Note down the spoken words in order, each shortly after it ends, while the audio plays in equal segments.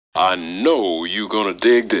I know you gonna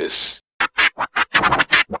dig this.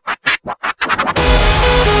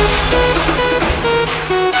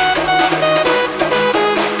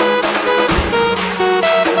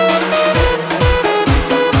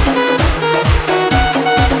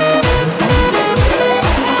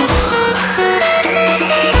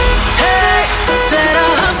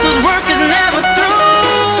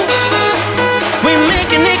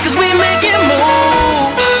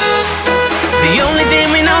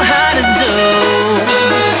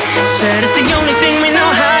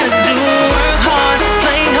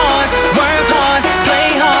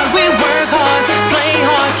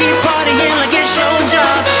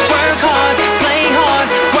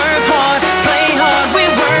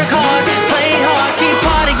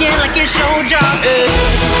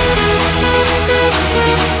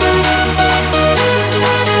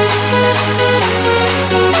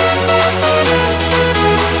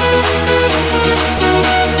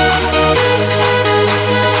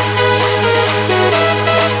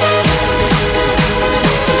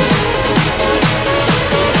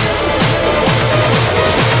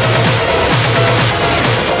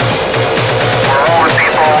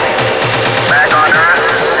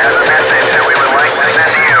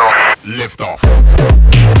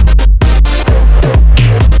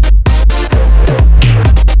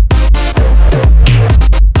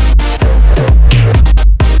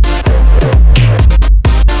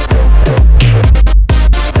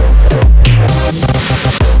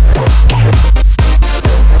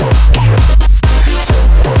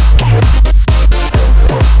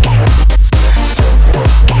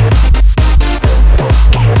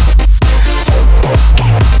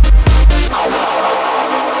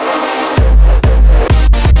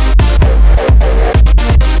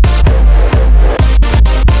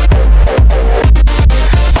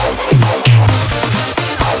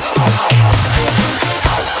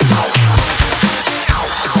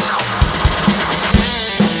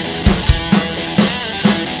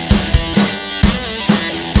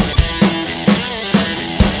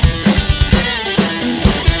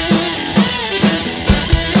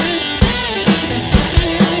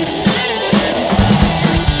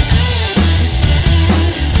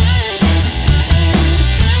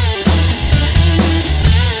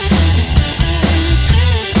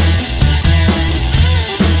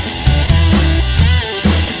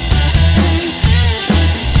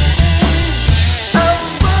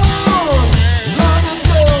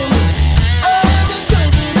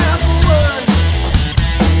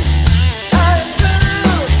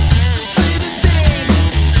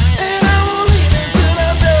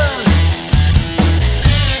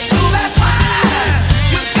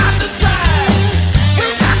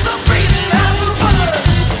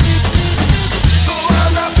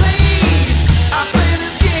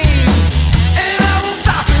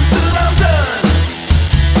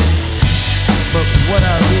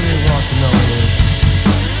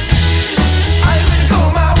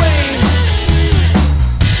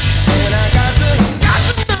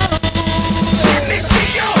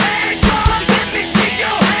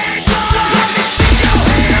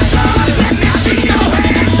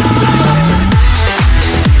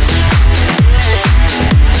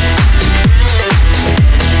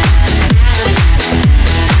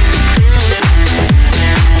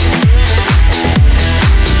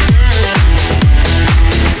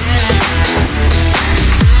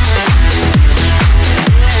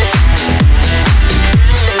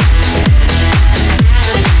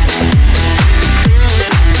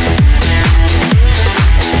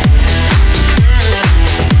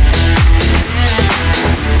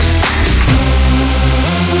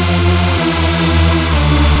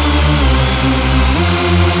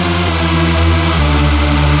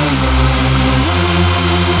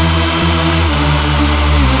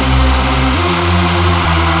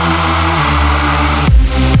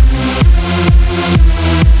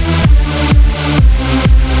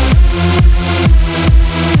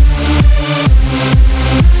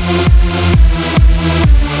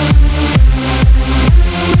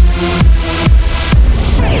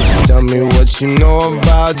 You know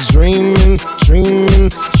about dreaming,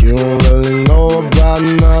 dreaming. You don't really know about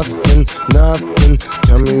nothing, nothing.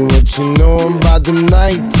 Tell me what you know about the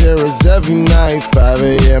night terrors every night. 5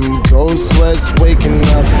 a.m. cold sweats waking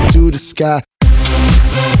up to the sky.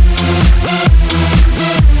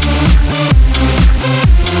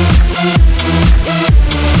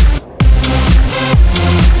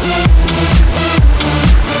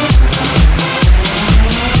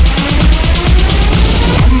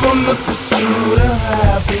 Pursuit of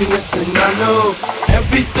happiness, and I know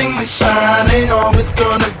everything that shine ain't always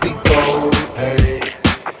gonna be gold. Hey,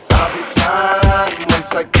 I'll be fine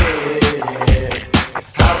once I get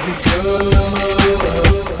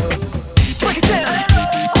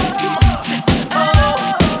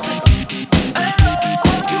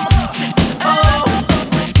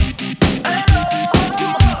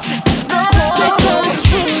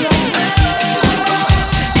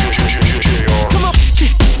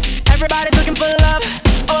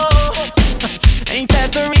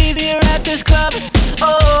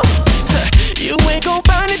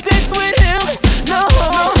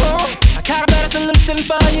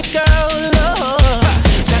for you, girl.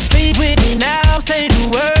 Just sleep with me now, say the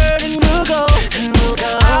word and we'll go.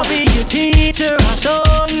 I'll be your teacher, I'll show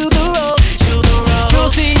you the ropes.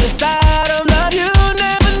 You'll see the side of love you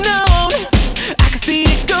never known. I can see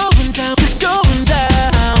it going down, going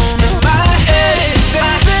down. In my head,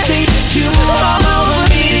 I see you all over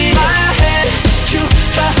me. My head, you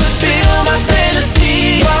fulfill my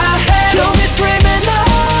fantasy. My head, you'll be screaming oh.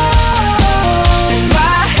 In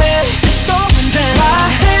my head, it's going down. My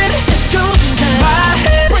head, it's going down. My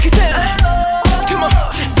head, break it down. Come on,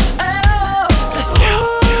 let's go.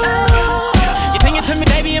 You think it to me,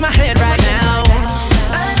 baby, in my head right now.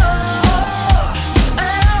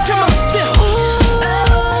 Come on,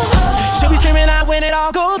 she'll be screaming out when it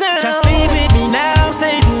all goes down. Just sleep with me now,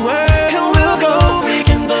 say the word and we'll go.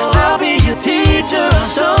 I'll be your teacher, I'll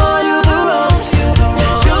show you the ropes.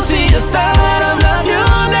 You'll see the side of love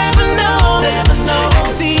you'll never know. I can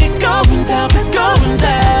see it going down, going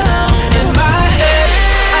down. In my head,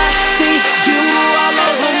 I see you all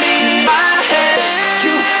over me. My head,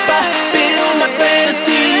 you fulfill my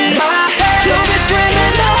fantasy. My head, you'll be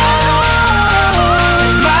screaming oh.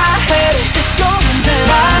 In my head, it's going down.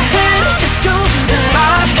 My head, it's going down.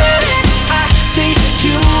 My head, I see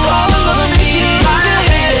you all over me. My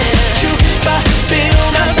head, you fulfill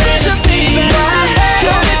my fantasy. My head,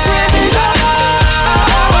 you'll be screaming oh.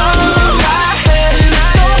 My head, it's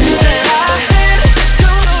going down. My head, it's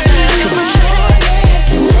going down.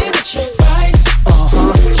 Say what your price.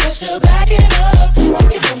 Just to back it up.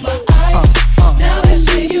 Looking in my eyes. Now let's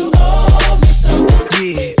say you owe me something.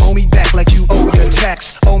 Yeah, owe me back like you owe your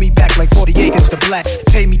tax. Owe me back like 40 acres to blacks.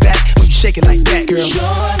 Pay me back when you shake it like that, girl.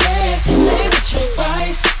 Surely, say what your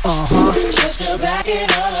price. Just to back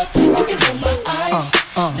it up. Looking in my eyes.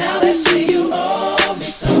 Now let's say you owe me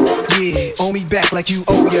something. Yeah, owe me back like you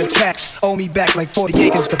owe your tax. Owe me back like 40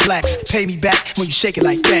 acres to blacks. Pay me back when you shake it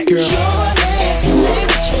like that, girl. Surely, say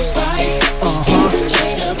what your price.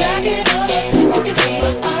 Just to back it up. Looking in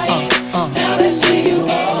my eyes. Now let's say you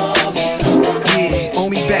owe me something. Yeah, owe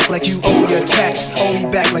me back like you owe your tax. Owe me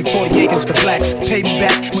back like 40 acres to blacks. Pay me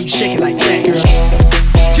back when you shake it like that, girl.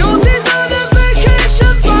 Josie's on a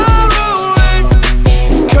vacation far away.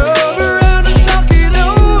 Come around and talk it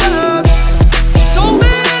over. So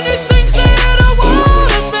many things that I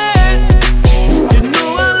wanna say. You know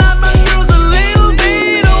I like my girls a little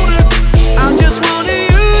bit older. I just wanna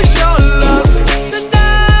use your love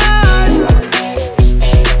tonight.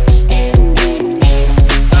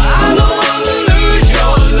 I don't wanna lose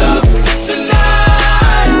your love tonight.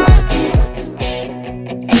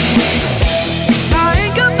 I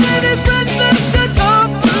ain't got many friends left to talk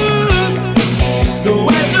to. No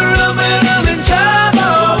answer of it, I'm in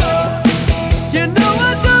trouble. You know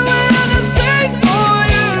I'd do anything for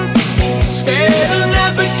you. Stay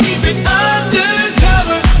alive but keep it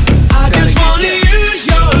undercover. I just wanna use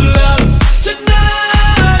your love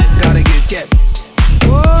tonight. Gotta get.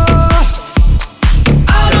 Whoa. I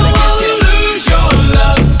don't wanna lose your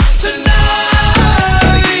love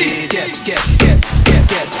tonight. Get.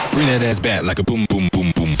 Bring that ass back like a boom, boom,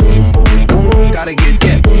 boom, boom. Gotta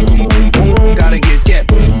get. Boom, boom, boom. Gotta get.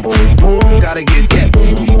 Boom, boom, boom. Gotta get.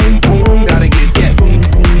 Boom, boom, boom. Gotta get. Boom,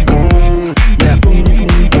 boom, boom. That boom, boom,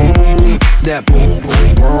 boom. That boom,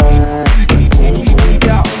 boom, boom.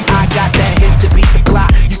 Yo, I got that hit to beat the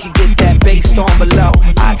clock. You can get that bass on below.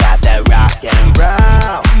 I got that rock and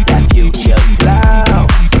roll, that future flow.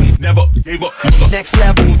 Never gave up. Next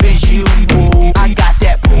level visual. I got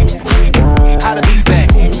that boom, boom, boom. How to be back.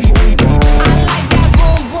 I like that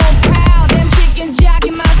boom boom pow. Them chickens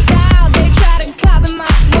jocking my style. They try to copy my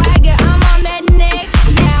swagger. I'm on that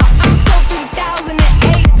next now. I'm so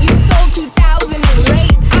 3008. You so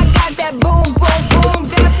 2008. I got that boom boom boom.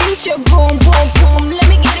 That future boom boom boom. Let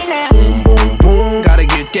me get it now. Boom, boom, boom. Gotta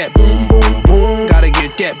get that. Boom, boom, boom. Gotta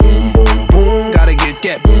get that. Boom, boom, boom. Gotta get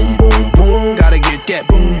that. Boom, boom, boom. Gotta get that.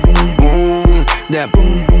 Boom, boom, boom. That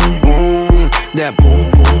boom, boom, boom. That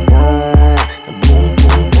boom, boom, boom.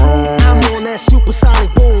 I'm on that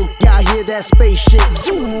supersonic boom. Y'all hear that spaceship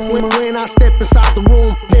zoom. When I step inside the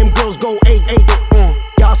room, them girls go 8.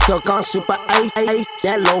 Y'all stuck on super 8.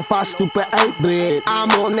 That lo-fi stupid 8-bit.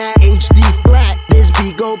 I'm on that HD flat. This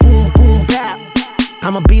beat go boom boom bap.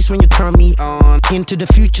 I'm a beast when you turn me on. Into the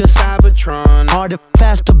future, Cybertron. Harder,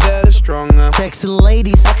 faster, better, stronger. Sexy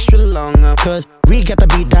ladies, extra longer. Cause we got to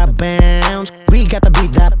beat that bounce. We got to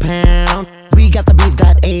beat that pound. We got to beat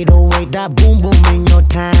that 808. That boom boom in your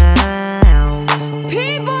town.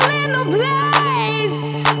 People in the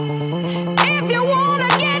place. If you wanna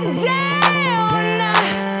get down,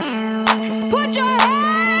 put your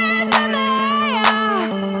hands in the air.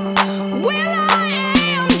 Will I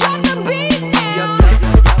am, drop the beat now.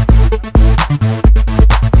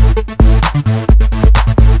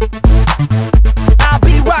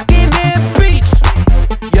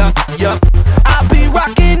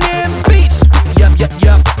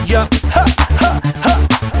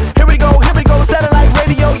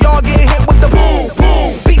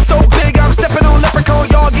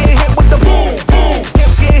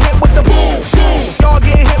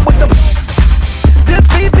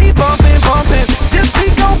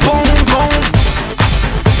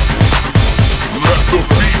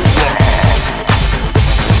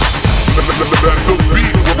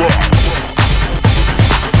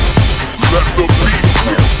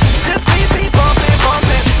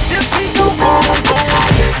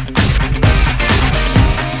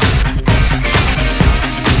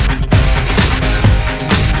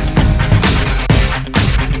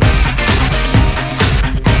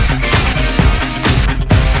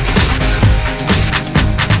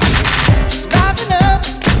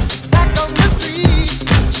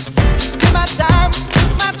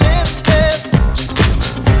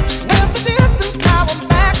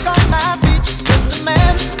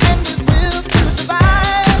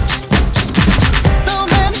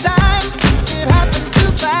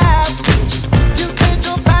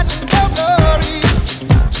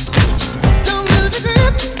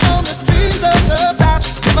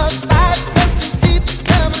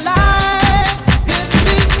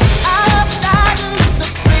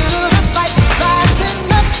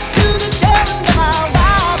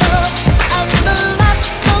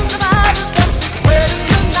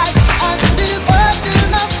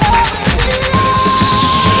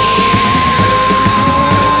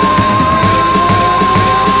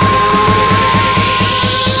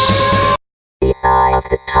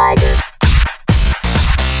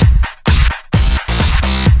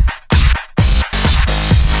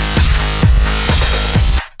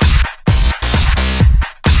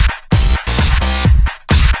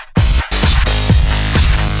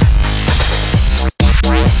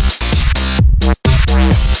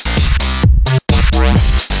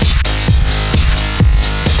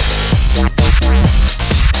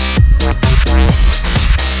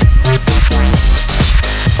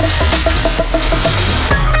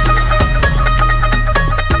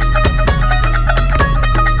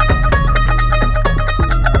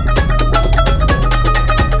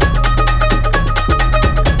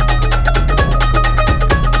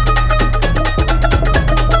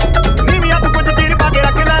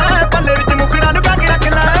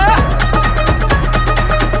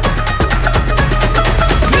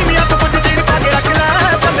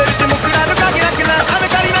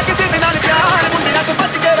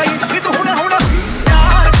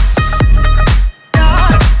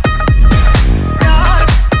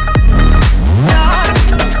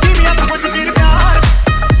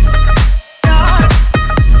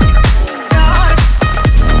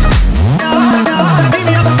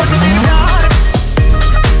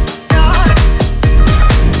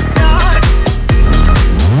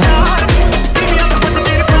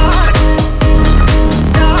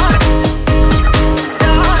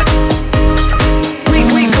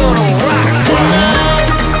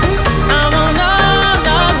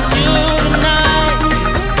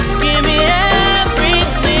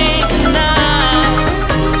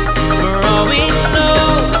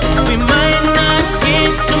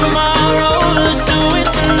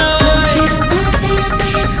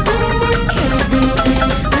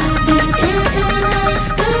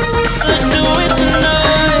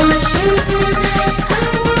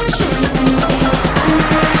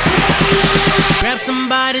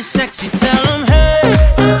 body sexy, tell them hey.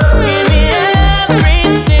 Give me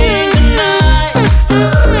everything tonight.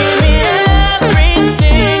 Give me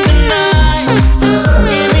everything tonight.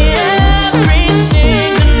 Give me everything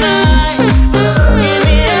tonight. Give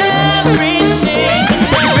me everything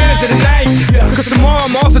tonight. Bands of the night, cause tomorrow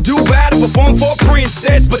I'm off to do battle, perform for a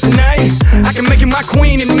princess. But tonight, I can make you my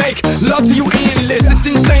queen and make love to you endless. It's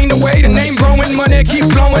insane the way the name growing, money keep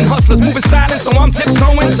flowing. Hustlers moving silent, so I'm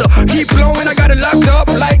tiptoeing. So keep blowing, I got it locked up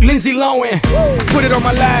like Lindsay Lohan. Put it on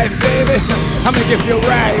my life, baby, I make it feel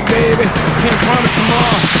right, baby. Can't promise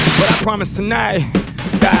tomorrow, but I promise tonight.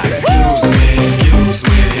 Excuse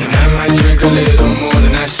me, and I might drink a little more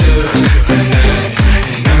than I should tonight.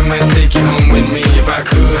 And I might take you home with me if I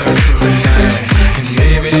could tonight. And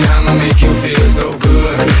baby, I'ma make you feel so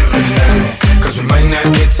good tonight. Cause we might not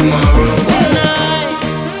get tomorrow. Tonight,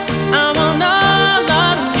 I want all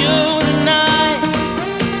of you tonight.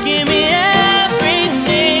 Give me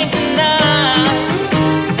everything tonight.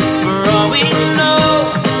 For all we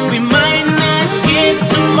know, we might not get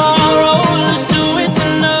tomorrow. Let's do it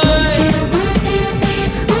tonight.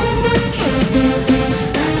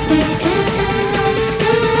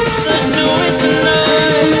 Let's do it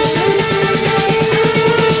tonight.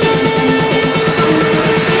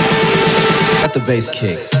 Let the bass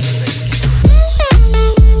kick.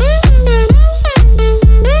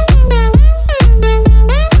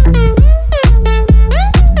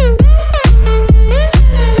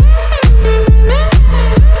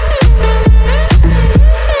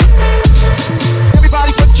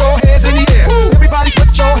 Everybody put your hands in the air. Everybody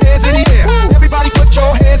put your hands in the air. Everybody put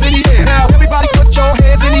your hands in the air. Now everybody put your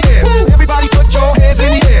hands in the air. Everybody put your hands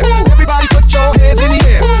in the air. Everybody put your hands in the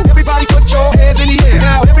air. Everybody put your hands in the air.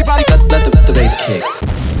 Now everybody Let the bass kick.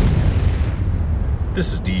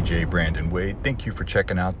 This is DJ Brandon Wade. Thank you for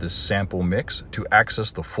checking out this sample mix. To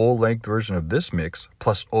access the full-length version of this mix,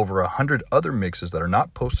 plus over 100 other mixes that are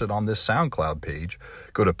not posted on this SoundCloud page,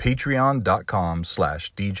 go to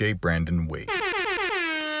patreon.com/DJ Brandon Wade.